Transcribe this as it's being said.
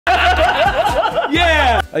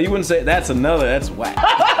You wouldn't say that's another. That's whack.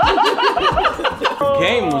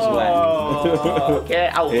 Game was whack. Okay,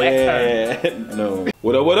 I'll whack her. No.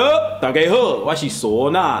 What up? What up? 大家好，我是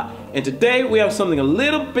Sona, and today we have something a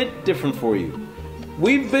little bit different for you.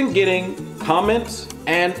 We've been getting comments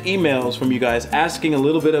and emails from you guys asking a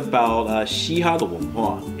little bit about 嘻哈的文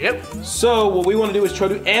化. Yep. So what we want to do is try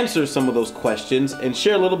to answer some of those questions and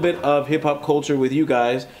share a little bit of hip-hop culture with you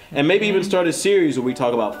guys, and maybe even start a series where we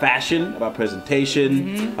talk about fashion, about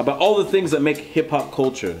presentation, about all the things that make hip-hop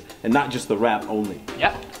culture, and not just the rap only.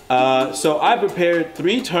 Yep. So I prepared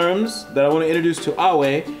 3 terms that I want to introduce to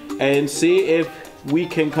Awe and see if we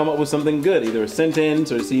can come up with something good, either a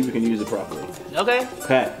sentence or see if we can use it properly. Okay.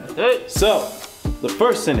 Okay. Good. So, the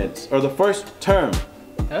first sentence, or the first term,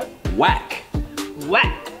 whack.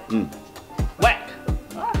 Whack. Whack.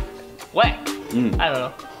 Whack. I don't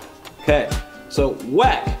know. Okay. So,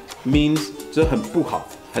 whack means 这很不好，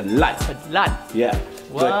很烂。很烂. Yeah.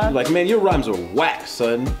 What? Like, man, your rhymes are whack,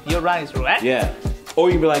 son. Your rhymes are whack? Yeah.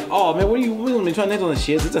 Or you'd be like, oh man, what are you trying to on the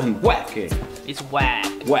shit? It's a whack. It's whack.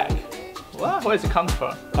 Whack. What? Where does it come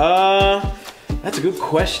from? That's a good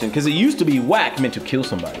question, because it used to be whack meant to kill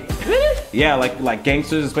somebody. Really? Yeah, like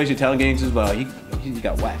gangsters, especially Italian gangsters, but he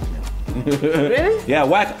got whacked, man. Really? Yeah,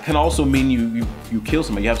 whack can also mean you kill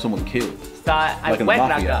somebody, you have someone killed. I like in the whack that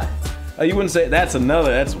mafia. guy. You wouldn't say that's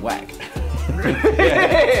another, that's whack.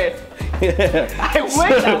 Yeah. I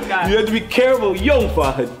whack that guy. You have to be careful, 用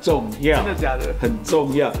法很重要。真的假的？很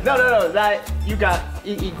重要。No, like you got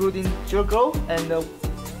including juggle and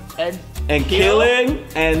killing,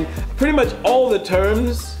 and pretty much all the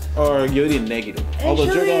terms are 有点 negative.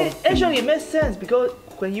 Actually, it makes sense because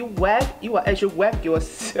when you whack, you are actually whack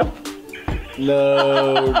yourself.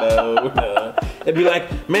 No. It'd be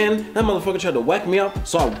like, man, that motherfucker tried to whack me up,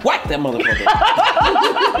 so I whacked that motherfucker.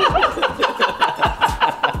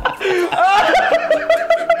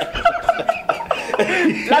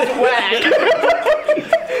 That's whack.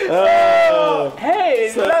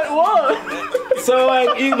 Hey, so, that one. So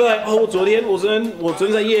like, you be like, 我昨天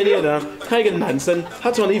在夜店啊，看一个男生，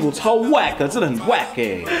他穿的衣服超 whack 的，真的很 whack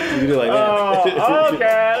You do like that.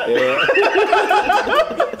 Okay.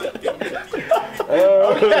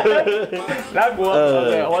 That one.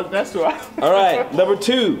 Okay, what's next one? All right, number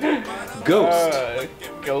 2, ghost.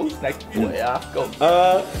 Ghost like 鬼啊 ，ghost.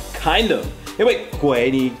 Kind of. 因为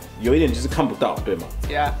鬼你有一点就是看不到，对吗？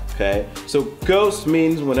 Yeah. Okay. So ghost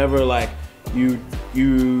means whenever like you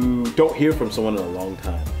don't hear from someone in a long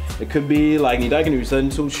time. It could be like 你带一个女生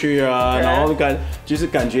出去啊，然后就是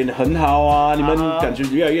感觉很好啊，你们感觉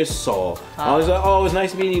越来越熟，然后就说 Oh, it's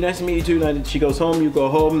nice to meet you, nice to meet you too. And she goes home, you go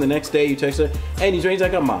home. The next day you text her, 哎，你最近在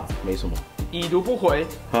干嘛？没什么。已读不回。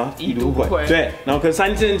啊，已读不回。对，然后可能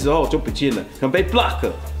3天之后就不见了，可能被 block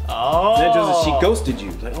了。哦。那就是 she ghosted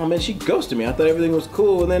you. Like, oh man, she ghosted me. I thought everything was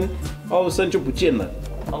cool, and then all of a sudden 就不见了。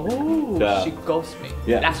Oh, she ghosted me.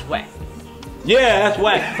 Yeah. That's whack. Yeah, that's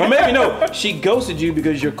whack. Or maybe no, she ghosted you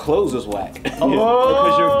because your clothes was whack.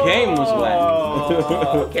 Because your game was whack.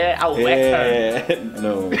 Okay, I'll whack her.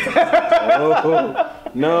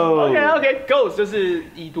 No. Okay, ghost 就是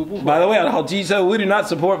已读不回。 By the way, on 好机车, we do not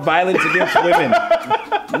support violence against women.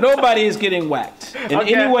 Nobody is getting whacked in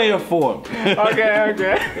any way or form. Okay.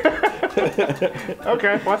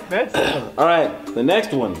 Okay, what's next? All right, the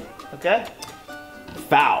next one. Okay.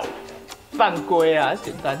 Foul. 犯规啊，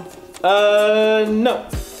简单。No.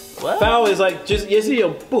 What? Foul is like just 也是有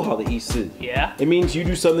不好的意思. Yeah. It means you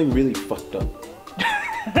do something really fucked up.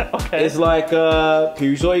 Okay. It's like 比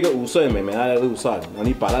如说一个5岁的妹妹她在路上，然后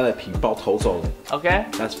你把她的皮包偷走了。Okay.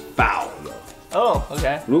 That's foul. Oh,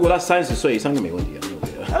 okay. 如果她30岁以上就没问题了。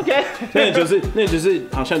Okay. 那就是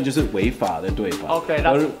好像就是违法的对吧 Okay,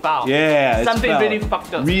 that's foul. Yeah, it's something foul. really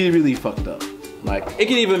fucked up. Really fucked up. Like it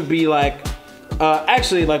can even be like,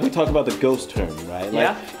 actually, like we talked about the ghost term, right? Like,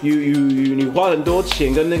 Yeah.你花很多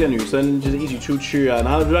钱跟那个女生就是一起出去啊，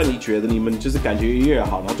然后让你觉得你们就是感觉越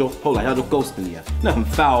好，然后就后来她就 ghost 你啊，那很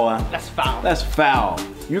foul 啊。That's foul. That's foul.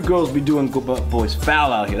 You girls be doing good boys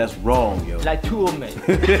foul out here. That's wrong, yo. Like 2 women.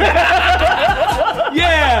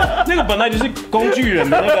 Yeah, 那个本来就是工具人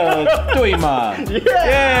的那个对嘛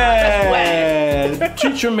Yeah.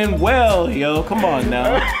 Treat your men well, yo. Come on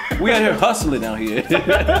now. We out here hustling out here.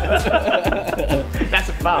 That's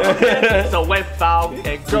a foul. So whack, foul,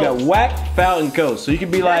 and ghost. You got whack, foul, and ghost. So you can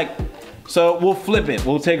be like, so we'll flip it.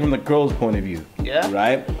 We'll take it from the girl's point of view. Yeah.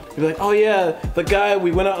 Right? You'll be like, oh yeah, the guy,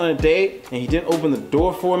 we went out on a date and he didn't open the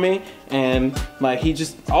door for me. And like he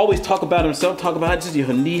just always talk about himself, talk about 他自己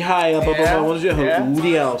很厉害啊， blah blah blah， 我就觉得很无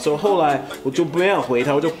聊。所以后来我就不要回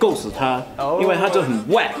他，我就 ghost 他，因为他就很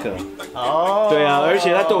whack。对啊，而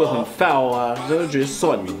且他对我很 foul 啊，所以就觉得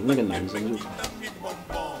算了，那个男生就。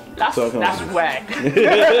That's whack.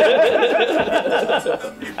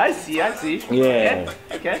 I see. Yeah.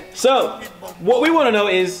 Okay. So, what we want to know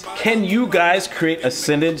is, can you guys create a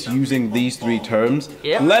sentence using these 3 terms?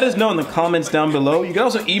 Yep. Let us know in the comments down below. You can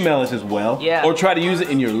also email us as well. Yeah. Or try to use it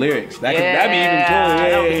in your lyrics. That'd be even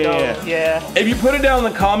cool. Yeah. If you put it down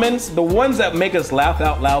in the comments, the ones that make us laugh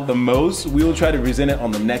out loud the most, we will try to present it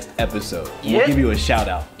on the next episode. We'll give you a shout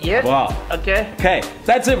out. Yep. Wow. Okay. Okay,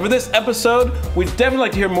 that's it for this episode. We'd definitely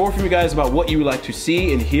like to hear more from you guys about what you would like to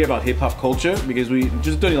see and hear about hip-hop culture, because we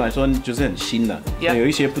就是对你来说就是很新的，有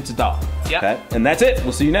一些不知道。Okay, and that's it.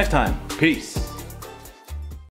 We'll see you next time. Peace.